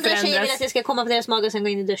alla som har andra förändrats. tjejer vill att jag ska komma på deras mage och sen gå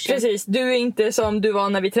in i duschen. Precis. Du är inte som du var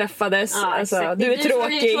när vi träffades. Ja, alltså, du är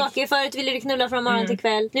tråkig. Förut ville du knulla från morgon till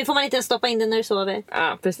kväll. Nu får man inte ens stoppa in den när du sover.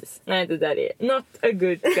 Ja, precis. Nej, det där är not a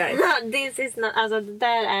good guy. This is not, alltså det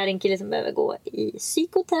där är en kille som behöver gå i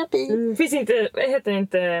psykoterapi. Finns inte, heter det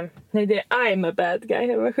inte... Nej, det är I'm a bad guy.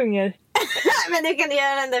 Jag sjunger... Men du kan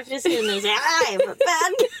göra den där frisyren och säga I'm a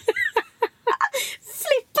bad guy.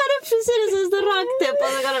 Flippar upp frisyren så står rakt upp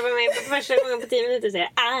och så kollar på mig på första gången på 10 minuter och säger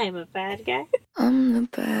I'm a bad guy. I'm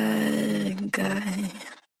the bad guy.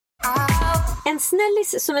 En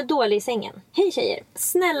snällis som är dålig i sängen. Hej tjejer.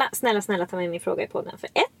 Snälla ta med min fråga i podden. För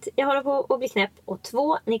 1, jag håller på att bli knäpp. Och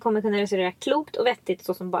 2, ni kommer kunna resonera klokt och vettigt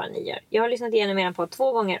så som bara ni gör. Jag har lyssnat igenom er podd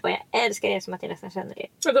 2 gånger och jag älskar er som att jag nästan känner er.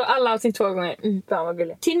 Och då alla avsnitt 2 gånger. Fan vad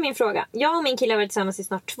gulligt. Till min fråga. Jag och min kille har varit tillsammans i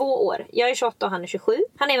snart 2 år. Jag är 28 och han är 27.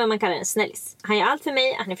 Han är vad man kallar en snällis. Han gör allt för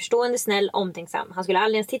mig. Han är förstående, snäll, omtänksam. Han skulle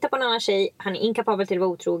aldrig ens titta på en annan tjej. Han är inkapabel till att vara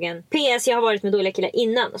otrogen. PS, jag har varit med dåliga killar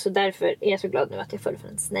innan. Så därför är jag så glad nu att jag föll för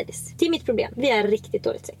en snällis. Till mitt problem. Vi är riktigt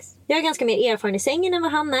dåligt sex. Jag är ganska mer erfaren i sängen än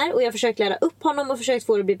vad han är. Och jag har försökt lära upp honom och försökt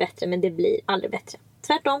få det att bli bättre. Men det blir aldrig bättre.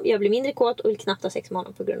 Tvärtom, jag blir mindre kåt och vill knappt ha sex med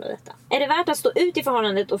honom på grund av detta. Är det värt att stå ut i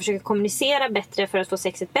förhållandet och försöka kommunicera bättre för att få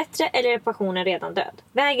sexet bättre, eller är passionen redan död?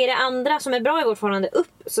 Väger det andra som är bra i vårt förhållande upp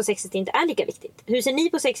så sexet inte är lika viktigt? Hur ser ni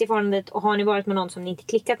på sex i förhållandet och har ni varit med någon som ni inte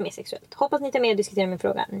klickat med sexuellt? Hoppas ni tar med och diskuterar min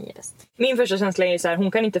fråga, ni är bäst. Min första känsla är så här,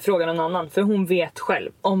 hon kan inte fråga någon annan för hon vet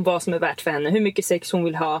själv om vad som är värt för henne, hur mycket sex hon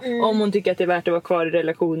vill ha, om hon tycker att det är värt att vara kvar i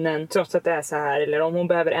relationen trots att det är så här, eller om hon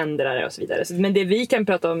behöver ändra det och så vidare. Men det vi kan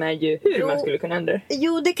prata om är ju hur man skulle kunna ändra det.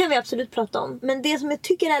 Jo, det kan vi absolut prata om. Men det som jag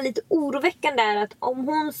tycker är lite oroväckande är att om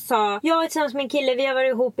hon sa, jag är tillsammans med en kille, vi har varit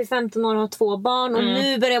ihop i 15 år och har 2 barn och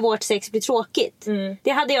nu börjar vårt sex bli tråkigt.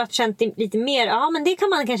 Det hade jag känt lite mer, ja men det kan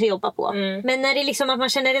man kanske jobba på. Men när det är liksom att man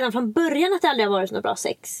känner redan från början att det aldrig har varit något bra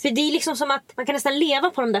sex. För det är liksom som att man kan nästan leva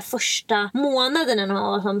på de där första månaderna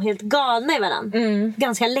och vara som helt galna i varandra.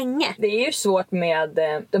 Ganska länge. Det är ju svårt med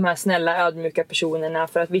de här snälla ödmjuka personerna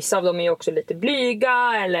för att vissa av dem är ju också lite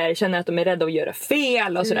blyga eller känner att de är rädda att göra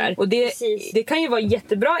fel och sådär. Och det kan ju vara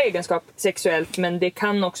jättebra egenskap sexuellt, men det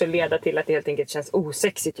kan också leda till att det helt enkelt känns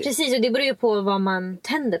osexigt. Precis, och det beror ju på vad man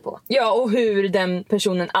tänder på. Ja, och hur den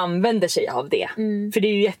personen använder sig av det. För det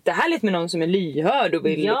är ju jättehärligt med någon som är lyhörd och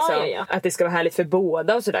vill att det ska vara härligt för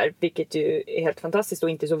båda och sådär. Vilket ju är helt fantastiskt och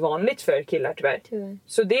inte så vanligt för killar tyvärr.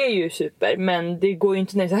 Så det är ju super, men det går ju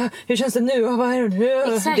inte ner så här, hur känns det nu? Vad är det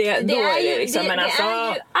nu? Exakt, det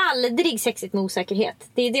är ju aldrig sexigt med osäkerhet.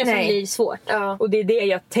 Det är det som blir svårt. Ja, och det är det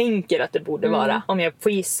jag tänker att det borde vara, om jag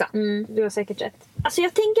får gissa. Du har säkert rätt. Alltså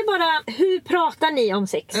jag tänker bara, hur pratar ni om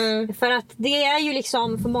sex? För att det är ju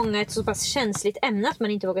liksom för många ett så pass känsligt ämne att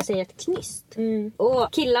man inte vågar säga ett knyst.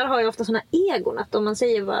 Och killar har ju ofta såna egon att om man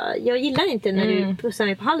säger jag gillar inte när du pussar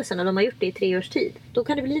mig på halsen och de har gjort det i 3 års tid, då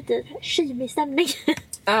kan det bli lite kymig stämning.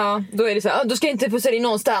 Ja, då är det så här, då ska jag inte pussa dig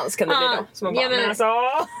någonstans kan det bli då. Så man bara, men alltså...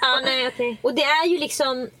 nej. Och det är ju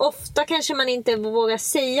liksom, ofta kanske man inte vågar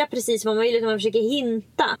säga precis vad man vill utan man försöker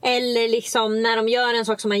hinta. Eller liksom när de gör en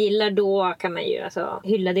sak som man gillar, då kan man ju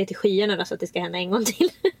hylla det till skyarna då, så att det ska hända en gång till.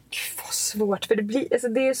 Gud vad svårt, för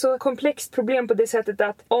det är så komplext problem på det sättet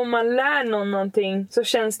att om man lär någonting så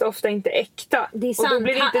känns det ofta inte äkta. Det är sant. Och då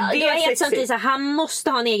blir det inte det sexigt. Han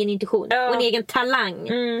måste ha en egen intuition och en egen talang.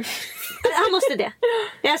 Han måste det.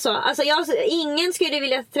 Det är så. Alltså ingen skulle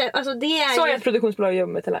vilja träffa. Alltså det är så ju... ett produktionsbolag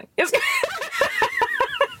jobbar med talang. Jag ska...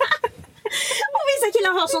 Och vissa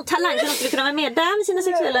killar har sån talang så de skulle kunna vara med där med sina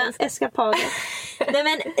sexuella eskapader. Nej,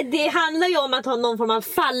 men det handlar ju om att ha någon form av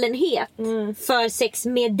fallenhet för sex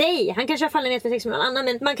med dig. Han kanske har fallenhet för sex med någon annan,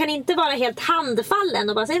 men man kan inte vara helt handfallen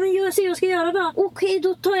och bara säga, men jag ska göra då. Okej,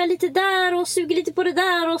 då tar jag lite där och suger lite på det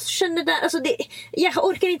där och känner där. Alltså jag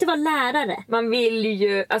orkar inte vara lärare. Man vill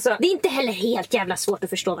ju, alltså... Det är inte heller helt jävla svårt att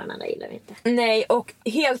förstå vad den andra gillar inte. Nej, och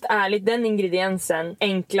helt ärligt, den ingrediensen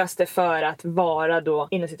enklaste för att vara då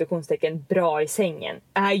inom situationstecken bra i sängen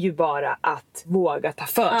är ju bara att våga ta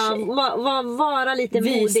för sig. Vara lite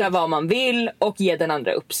modig. Visa vad man vill och ge den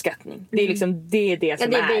andra uppskattning. Det är liksom det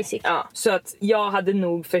som är basic. Ja, så att jag hade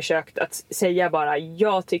nog försökt att säga bara,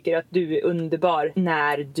 jag tycker att du är underbar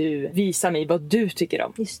när du visar mig vad du tycker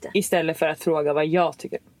om. Just det. Istället för att fråga vad jag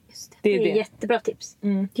tycker om. Det är jättebra tips.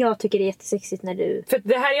 Jag tycker det är jättesexigt när du... För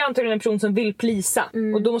det här är antagligen en person som vill plisa.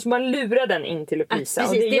 Och då måste man lura den in till att plisa.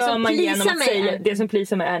 Och det gör man genom att säga det som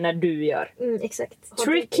plisar mig är när du gör. Exakt.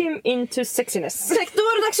 Trick him into sexiness. Exakt, då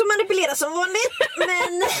var det dags att manipulera som vanligt.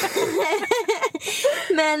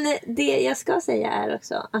 Men det jag ska säga är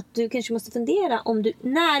också att du kanske måste fundera om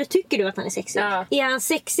när tycker du att han är sexig? Ja. Är han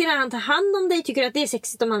sexig när han tar hand om dig? Tycker du att det är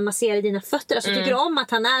sexigt om han masserar dina fötter? Alltså tycker du om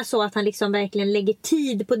att han är så att han liksom verkligen lägger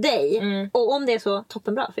tid på dig? Och om det är så,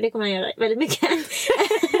 toppenbra, för det kommer han göra väldigt mycket.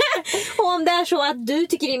 Och om det är så att du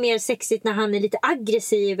tycker det är mer sexigt när han är lite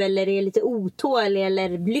aggressiv eller är lite otålig eller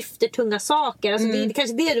lyfter tunga saker, alltså det är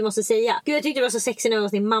kanske det du måste säga. Gud, jag tyckte det var så sexigt när jag var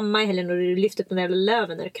hos din mamma i helgen och du lyfte upp den där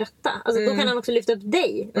löven när du krattade. Alltså då kan han också lyfta upp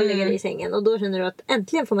dig och lägga dig i sängen, och då känner du att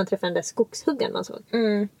äntligen får man träffa den där skogshuggan man såg.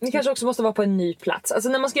 Det kanske också måste vara på en ny plats. Alltså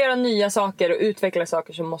när man ska göra nya saker och utveckla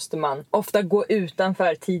saker så måste man ofta gå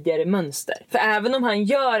utanför tidigare mönster. För även om han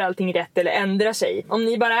gör allting rätt eller ändrar sig, om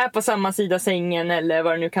ni bara är på samma sida sängen eller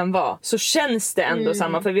vad det nu kan kan vara, så känns det ändå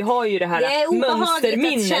samma. För vi har ju det här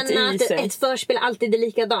mönsterminnet i sig. Att ett förspel alltid är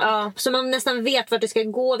likadant. Så man nästan vet vart det ska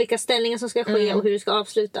gå, vilka ställningar som ska ske och hur det ska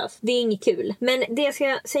avslutas. Det är inget kul. Men det jag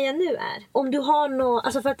ska säga nu är, om du har något,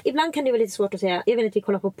 alltså för att ibland kan det vara lite svårt att säga, jag vill inte vi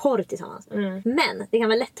kollar på porr tillsammans. Men det kan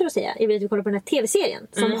vara lättare att säga, jag vill att vi kollar på den här tv-serien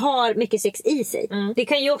som har mycket sex i sig. Det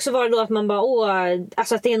kan ju också vara då att man bara,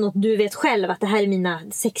 alltså att det är något du vet själv, att det här är mina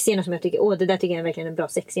sexscener som jag tycker, det där tycker jag är verkligen en bra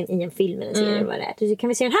sexscen i en film eller en serie eller vad det är. Så kan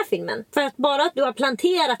vi se den här filmen? För att bara att du har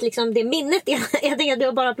planterat liksom det minnet, jag tänker att du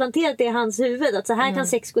har bara planterat det i hans huvud, att så här kan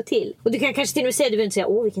sex gå till. Och du kan kanske till och med säga, du vill inte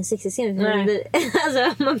säga, vilken sexig scen.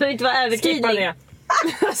 Alltså man behöver inte vara övertydlig. Skippa det.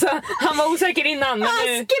 Alltså, han var osäker innan. Men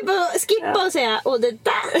nu... Skippa och säga, det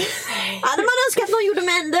där hade man önskat att någon gjorde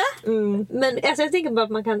med ändå. Men alltså, jag tänker bara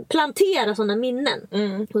att man kan plantera sådana minnen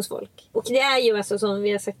hos folk. Och det är ju alltså, som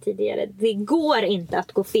vi har sagt tidigare, det går inte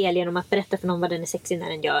att gå fel genom att berätta för någon vad den är sexig när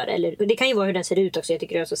den gör. Eller, det kan ju vara hur den ser ut också. Jag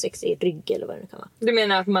tycker det är så sexig i rygg eller vad det kan vara. Du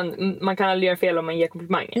menar att man kan aldrig göra fel om man ger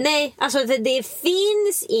komplimanger? Nej, alltså det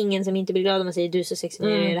finns ingen som inte blir glad om man säger du är så sexig när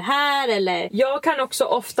du gör det här. Eller... Jag kan också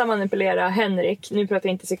ofta manipulera Henrik, nu pratar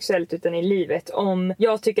jag inte sexuellt utan i livet, om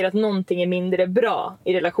jag tycker att någonting är mindre bra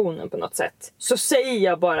i relationen på något sätt, så säger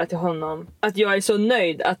jag bara till honom att jag är så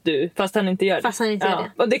nöjd att du, fast han inte gör det. Fast han inte gör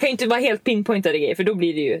det. Och det kan ju inte vara helt pinpointade grejer, för då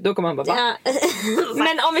blir det ju, då kommer han bara va?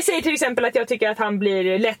 Men om vi säger till exempel att jag tycker att han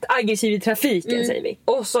blir lätt aggressiv i trafiken, säger vi.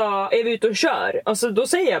 Och så är vi ute och kör, och så då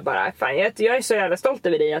säger jag bara, fan jag är så jävla stolt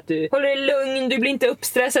över dig att du håller dig lugn, du blir inte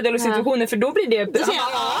uppstressad eller situationer, för då blir det det så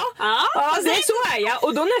är jag.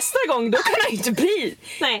 Och då nästa gång, då kan jag inte bli.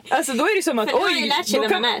 Nej. Alltså då är det som att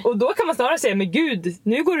då kan man snarare säga, men gud,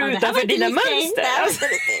 nu går du utanför dina mönster. Alltså,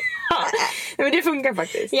 men det funkar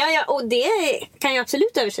faktiskt. Ja, och det kan ju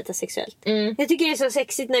absolut översättas sexuellt. Jag tycker det är så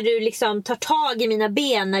sexigt när du liksom tar tag i mina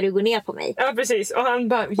ben när du går ner på mig. Ja, precis. Och han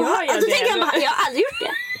bara, då tänker han bara, jag har aldrig gjort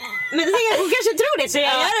det. Men då tänker jag, hon kanske tror det, så jag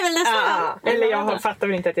gör det väl nästa gång. Eller jag fattar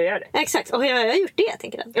väl inte att jag gör det. Exakt, och jag har gjort det,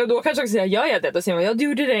 tänker jag. Och då kanske också säga, gör jag det? Och säger man, du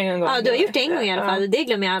gjorde det en gång. Ja, du har gjort det en gång i alla fall. Det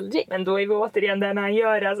glömmer jag aldrig. Men då är vi återigen där när han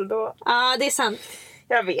gör det, alltså då. Ja, det är sant.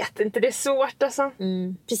 Jag vet inte, det är svårt alltså.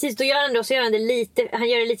 Precis, då gör han det, och så gör han det lite, han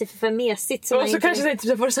gör det lite för mesigt. Och så kanske det inte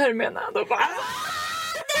så får det så här menar. Då bara...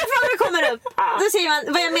 Frågan kommer upp. Då säger man,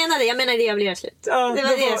 vad jag menade det jag vill göra slut. Det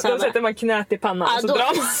var det jag sa. Då sätter man knät i pannan och så då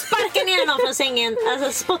drar man. sparkar ner någon från sängen,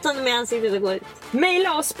 alltså spottande med ansiktet och går ut.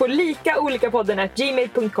 Maila oss på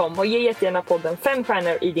likaolikapodden@gmail.com och ge jättegärna podden 5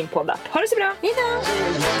 stjärnor i din poddapp. Ha det så bra. Hej då.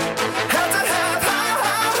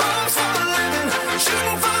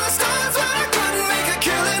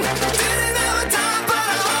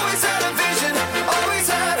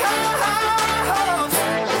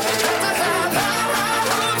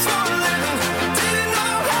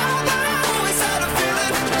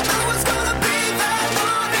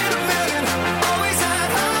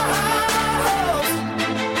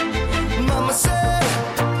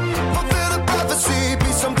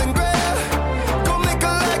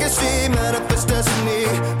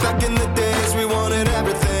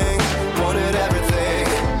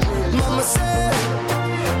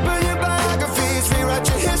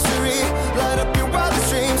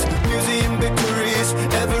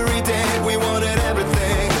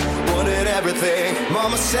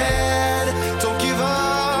 Mama said, don't give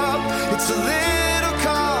up, it's a little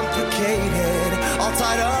complicated, all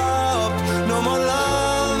tied up, no more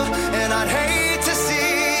love, and I'd hate to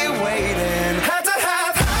see you waiting. Had to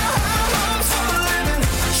have high hopes for a living,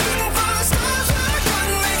 shooting for the stars but I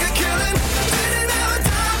couldn't make a killing, didn't have a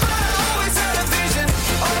time but I always had a vision,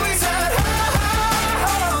 always had high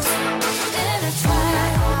hopes.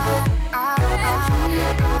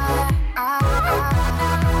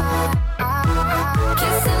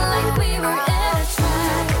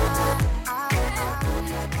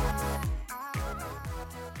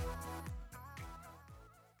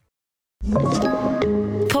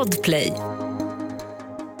 Podplay.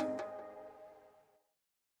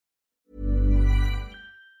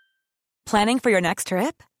 Planning for your next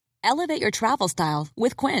trip? Elevate your travel style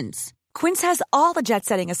with Quince. Quince has all the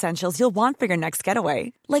jet-setting essentials you'll want for your next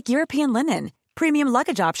getaway, like European linen, premium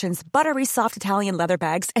luggage options, buttery soft Italian leather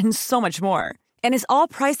bags, and so much more. And is all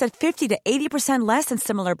priced at 50 to 80% less than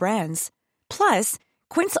similar brands. Plus,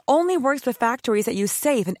 Quince only works with factories that use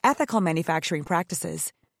safe and ethical manufacturing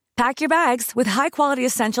practices. Pack your bags with high-quality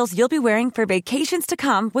essentials you'll be wearing for vacations to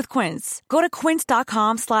come with Quince. Go to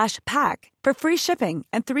quince.com/pack for free shipping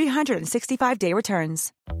and 365-day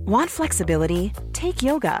returns. Want flexibility? Take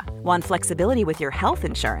yoga. Want flexibility with your health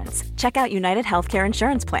insurance? Check out United Healthcare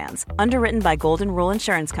Insurance Plans. Underwritten by Golden Rule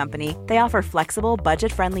Insurance Company, they offer flexible,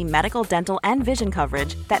 budget-friendly medical, dental, and vision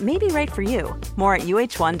coverage that may be right for you. More at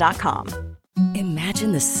uh1.com. Imagine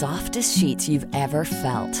Imagine the softest sheets you've ever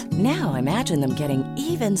felt. Now imagine them getting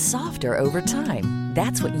even softer over time.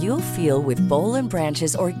 That's what you'll feel with Boll &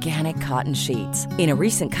 Branch's organic cotton sheets. In a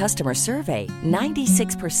recent customer survey,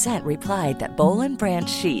 96% replied that Boll & Branch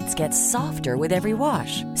sheets get softer with every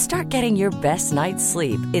wash. Start getting your best night's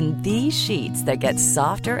sleep in these sheets that get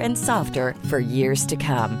softer and softer for years to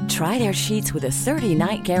come. Try their sheets with a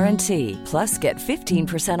 30-night guarantee. Plus, get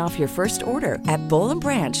 15% off your first order at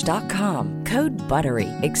bollandbranch.com. Code BUTTERY.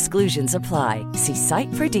 Exclusions apply. See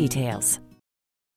site for details.